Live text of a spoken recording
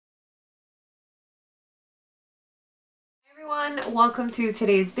Everyone, welcome to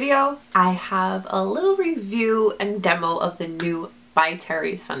today's video. I have a little review and demo of the new by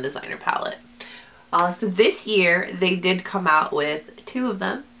Terry Sun Designer palette. So this year they did come out with two of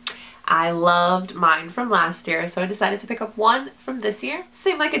them. I loved mine from last year, so I decided to pick up one from this year.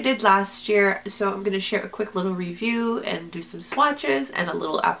 Same like I did last year, so I'm going to share a quick little review and do some swatches and a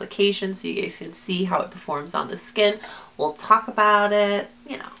little application so you guys can see how it performs on the skin. We'll talk about it,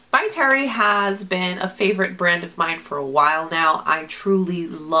 you know. By Terry has been a favorite brand of mine for a while now. I truly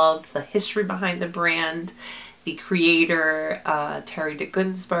love the history behind the brand, the creator, Terry de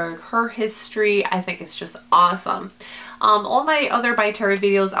Gunsberg, her history. I think it's just awesome. All my other By Terry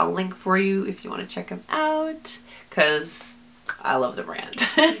videos I'll link for you if you want to check them out, because I love the brand.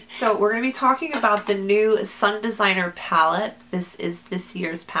 So we're going to be talking about the new Sun Designer palette. This is this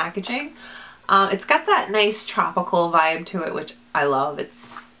year's packaging. It's got that nice tropical vibe to it, which I love.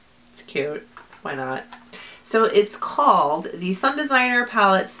 It's cute. Why not? So it's called the Sun Designer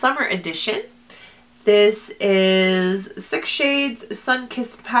Palette Summer Edition. This is 6 shades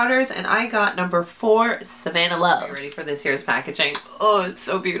Sunkissed Powders, and I got number 4, Savannah Love. Are you ready for this year's packaging? Oh, it's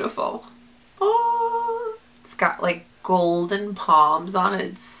so beautiful. Oh, it's got like golden palms on it.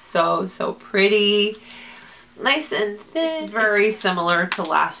 It's so pretty. Nice and thin. It's very similar to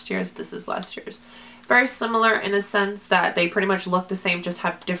last year's. This is last year's. Very similar in a sense that they pretty much look the same, just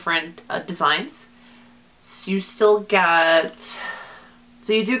have different designs. So you still get...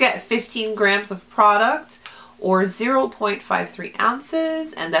 So you do get 15 grams of product or 0.53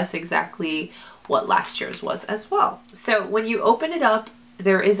 ounces, and that's exactly what last year's was as well. So when you open it up,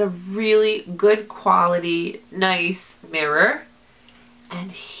 there is a really good quality, nice mirror.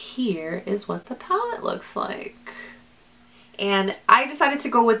 And here is what the palette looks like. And I decided to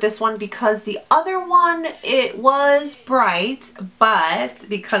go with this one because the other one, it was bright, but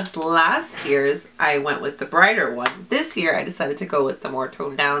because last year's I went with the brighter one, this year I decided to go with the more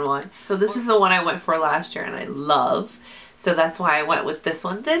toned down one. So this is the one I went for last year and I love. So that's why I went with this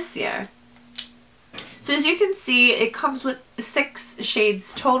one this year. So as you can see, it comes with 6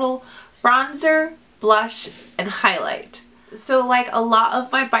 shades total: bronzer, blush, and highlight. So like a lot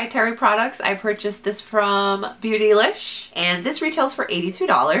of my By Terry products, I purchased this from Beautylish, and this retails for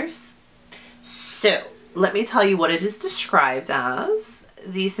 $82. So let me tell you what it is described as.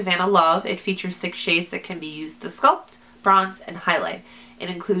 The Savannah Love, it features 6 shades that can be used to sculpt, bronze, and highlight. It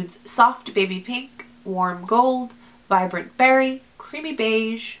includes soft baby pink, warm gold, vibrant berry, creamy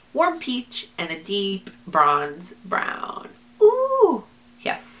beige, warm peach, and a deep bronze brown. Ooh,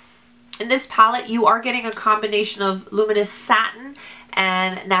 yes. In this palette, you are getting a combination of luminous satin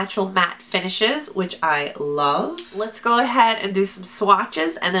and natural matte finishes, which I love. Let's go ahead and do some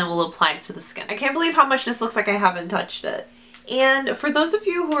swatches, and then we'll apply it to the skin. I can't believe how much this looks like I haven't touched it. And for those of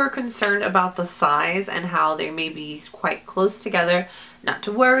you who are concerned about the size and how they may be quite close together, not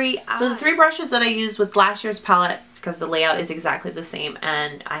to worry. So the 3 brushes that I used with last year's palette, because the layout is exactly the same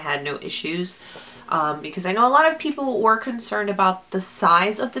and I had no issues. Because I know a lot of people were concerned about the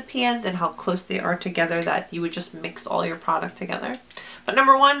size of the pans and how close they are together, that you would just mix all your product together. But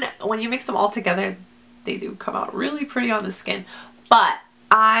number one, when you mix them all together, they do come out really pretty on the skin. But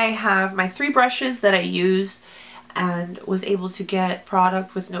I have my 3 brushes that I use and was able to get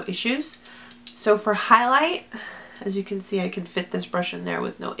product with no issues. So for highlight, as you can see, I can fit this brush in there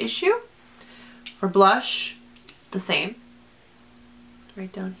with no issue. For blush, the same.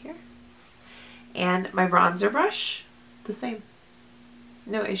 Right down here. And my bronzer brush, the same.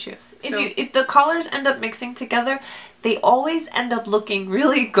 No issues. If the colors end up mixing together, they always end up looking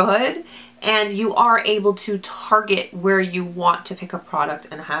really good, and you are able to target where you want to pick a product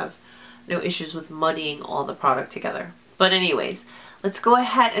and have no issues with muddying all the product together. But anyways, let's go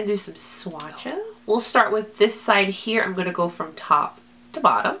ahead and do some swatches. We'll start with this side here. I'm going to go from top to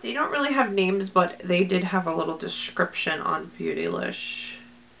bottom. They don't really have names, but they did have a little description on Beautylish.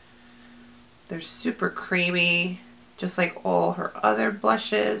 They're super creamy, just like all her other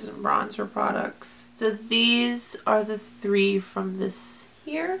blushes and bronzer products. So these are the 3 from this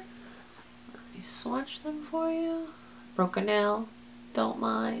here. Let me swatch them for you. Broke a nail, don't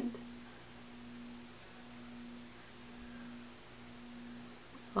mind.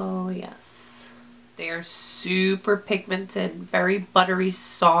 Oh yes. They are super pigmented, very buttery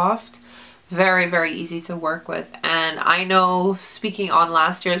soft, very easy to work with. And I know, speaking on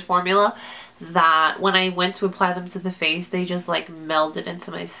last year's formula, that when I went to apply them to the face, they just like melded into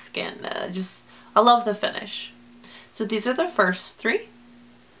my skin. I love the finish. So these are the first 3.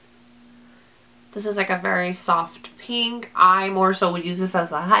 This is like a very soft pink. I more so would use this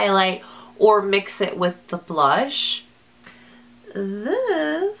as a highlight or mix it with the blush.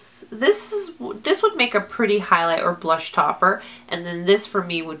 this would make a pretty highlight or blush topper, and then this for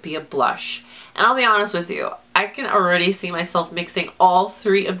me would be a blush. And I'll be honest with you, I can already see myself mixing all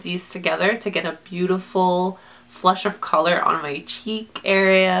three of these together to get a beautiful flush of color on my cheek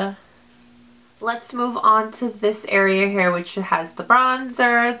area. Let's move on to this area here, which has the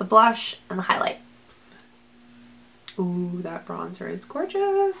bronzer, the blush, and the highlight. Ooh, that bronzer is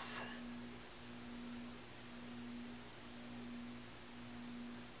gorgeous.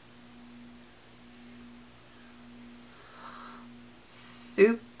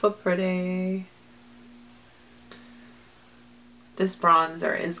 Super pretty. This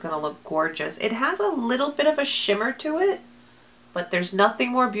bronzer is gonna look gorgeous. It has a little bit of a shimmer to it, but there's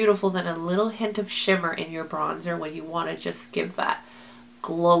nothing more beautiful than a little hint of shimmer in your bronzer when you want to just give that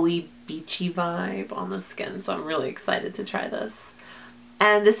glowy, beachy vibe on the skin. So I'm really excited to try this.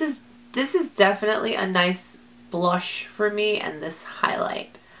 And this is definitely a nice blush for me, and this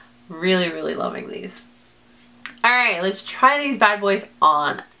highlight. Really, really loving these. Alright, let's try these bad boys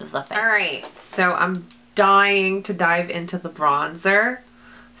on the face. Alright, so I'm dying to dive into the bronzer.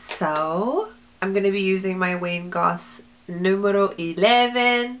 So I'm going to be using my Wayne Goss numero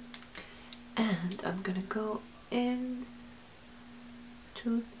 11. And I'm going to go in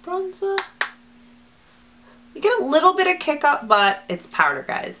to bronzer. You get a little bit of kick up, but it's powder,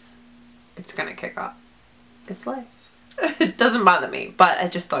 guys. It's going to kick up. It's life. It doesn't bother me, but I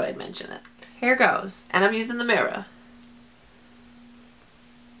just thought I'd mention it. Here goes. And I'm using the mirror.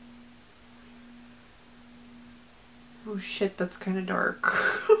 Oh shit, that's kind of dark.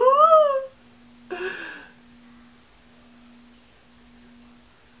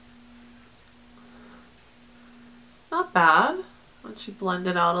 Not bad. Once you blend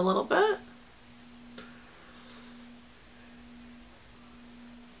it out a little bit.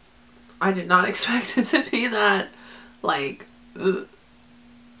 I did not expect it to be that, like, ugh.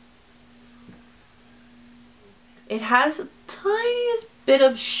 It has a tiniest bit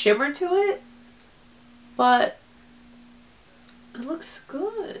of shimmer to it, but it looks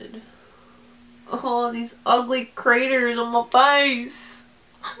good. Oh, these ugly craters on my face.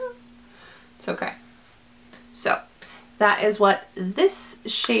 It's okay. So, that is what this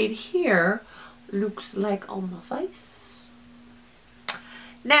shade here looks like on my face.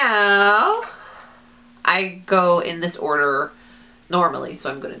 Now, I go in this order normally, so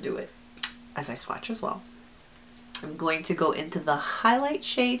I'm going to do it as I swatch as well. I'm going to go into the highlight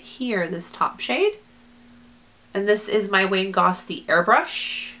shade here, this top shade. And this is my Wayne Goss, the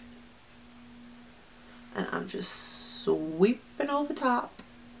Airbrush. And I'm just sweeping over top.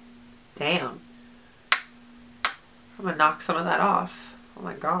 Damn. I'm gonna knock some of that off. Oh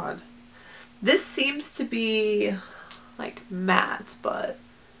my god. This seems to be like matte, but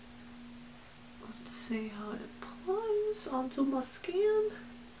let's see how it applies onto my skin.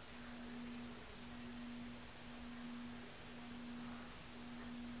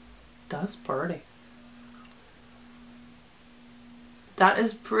 That's pretty. That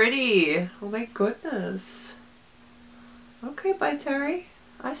is pretty. Oh my goodness. Okay, bye Terry.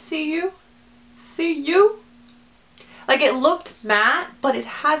 I see you. See you. Like, it looked matte, but it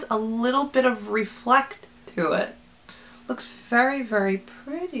has a little bit of reflect to it. Looks very, very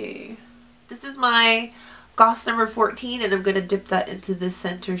pretty. This is my Goss number 14, and I'm going to dip that into this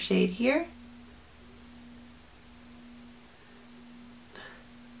center shade here.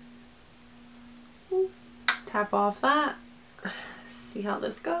 Tap off that. See how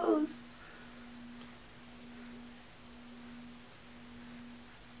this goes.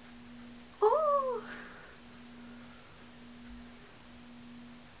 Oh.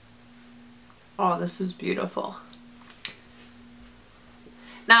 Oh, this is beautiful.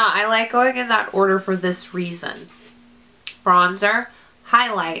 Now, I like going in that order for this reason. Bronzer,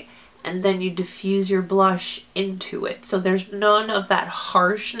 highlight, and then you diffuse your blush into it. So there's none of that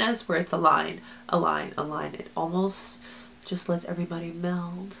harshness where it's a line, a line, a line. It almost just lets everybody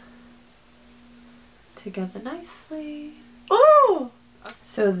meld together nicely. Oh!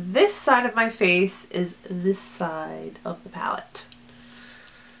 So this side of my face is this side of the palette.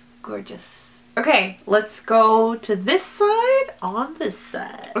 Gorgeous. Okay, let's go to this side on this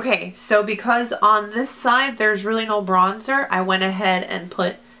side. Okay, so because on this side there's really no bronzer, I went ahead and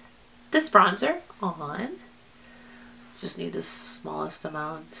put this bronzer on. Just need the smallest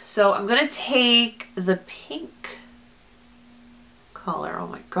amount. So I'm gonna take the pink color. Oh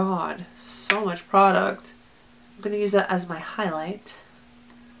my god, so much product. I'm gonna use that as my highlight.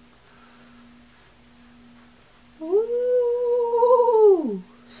 Ooh,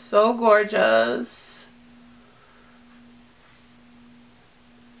 so gorgeous.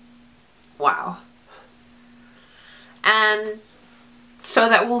 Wow. And so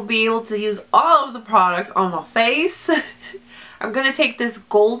that we'll be able to use all of the products on my face, I'm going to take this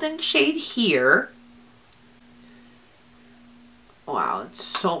golden shade here. Wow, it's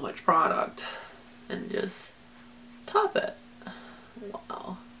so much product. And just top it.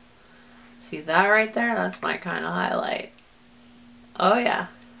 Wow. See that right there? That's my kind of highlight. Oh yeah.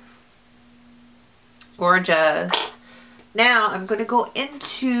 Gorgeous. Now I'm going to go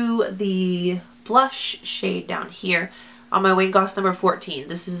into the blush shade down here on my Wayne Goss number 14.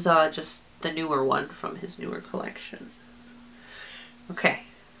 This is just the newer one from his newer collection. Okay,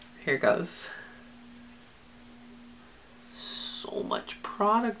 here goes. So much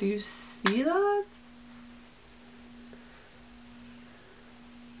product. Do you see that?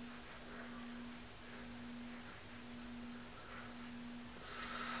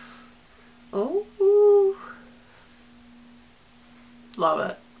 Oh,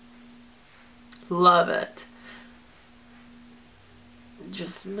 love it. Love it.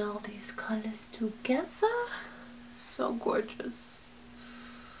 Just meld these colors together. So gorgeous.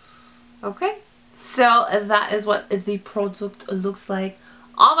 Okay, so that is what the product looks like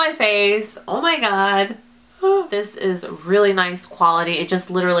on my face. Oh my god. This is really nice quality. It just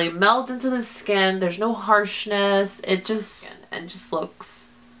literally melds into the skin. There's no harshness. It just looks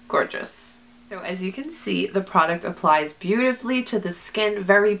gorgeous. So as you can see, the product applies beautifully to the skin,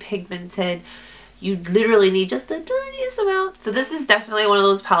 very pigmented. You literally need just the tiniest amount. So this is definitely one of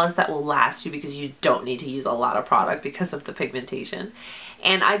those palettes that will last you because you don't need to use a lot of product because of the pigmentation.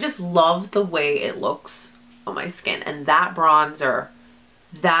 And I just love the way it looks on my skin. And that bronzer,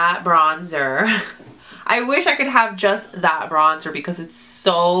 I wish I could have just that bronzer because it's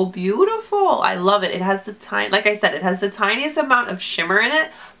so beautiful. I love it. It has the like I said, it has the tiniest amount of shimmer in it,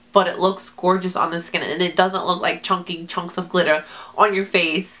 but it looks gorgeous on the skin and it doesn't look like chunky chunks of glitter on your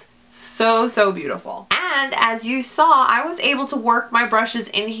face. So, so beautiful. And as you saw, I was able to work my brushes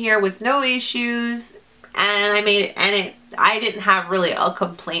in here with no issues, and I made it, and I didn't have really a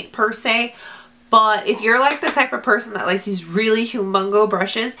complaint per se. But if you're like the type of person that likes these really humongo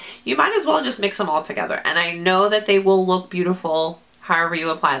brushes, you might as well just mix them all together. And I know that they will look beautiful however you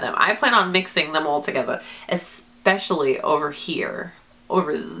apply them. I plan on mixing them all together, especially over here.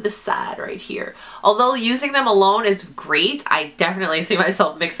 Over this side right here. Although using them alone is great, I definitely see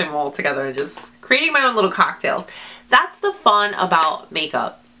myself mixing them all together and just creating my own little cocktails. That's the fun about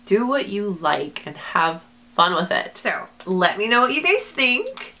makeup. Do what you like and have fun with it. So let me know what you guys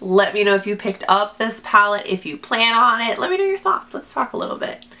think. Let me know if you picked up this palette, if you plan on it. Let me know your thoughts. Let's talk a little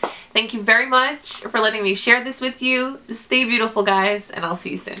bit. Thank you very much for letting me share this with you. Stay beautiful, guys, and I'll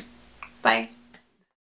see you soon. Bye.